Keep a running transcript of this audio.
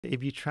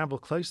If you travel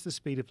close to the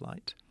speed of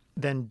light,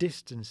 then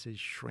distances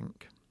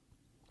shrink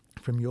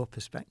from your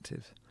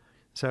perspective.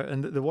 So,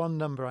 and the one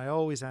number I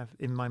always have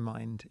in my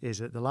mind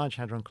is at the Large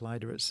Hadron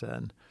Collider at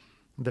CERN,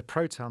 the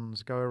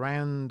protons go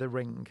around the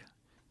ring,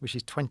 which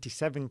is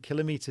 27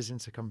 kilometers in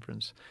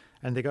circumference,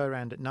 and they go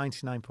around at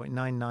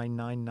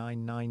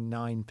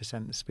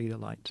 99.999999% the speed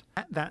of light.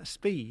 At that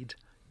speed,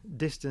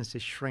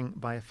 distances shrink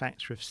by a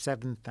factor of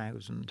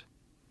 7,000.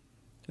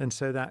 And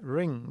so that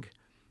ring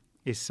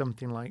is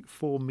something like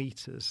 4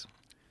 meters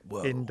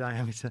in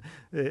diameter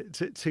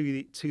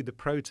to the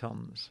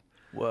protons.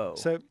 Whoa.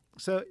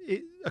 So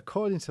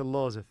according to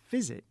laws of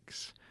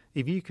physics,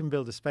 if you can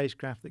build a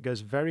spacecraft that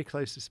goes very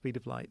close to the speed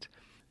of light,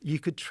 you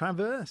could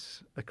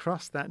traverse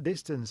across that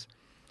distance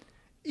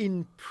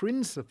in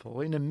principle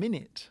in a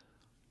minute,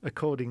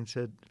 according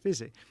to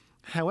physics.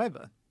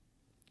 However,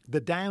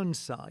 the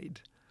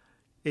downside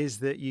is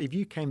that if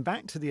you came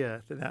back to the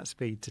Earth at that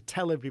speed to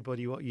tell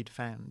everybody what you'd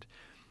found,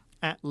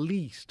 at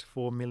least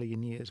 4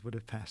 million years would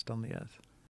have passed on the Earth.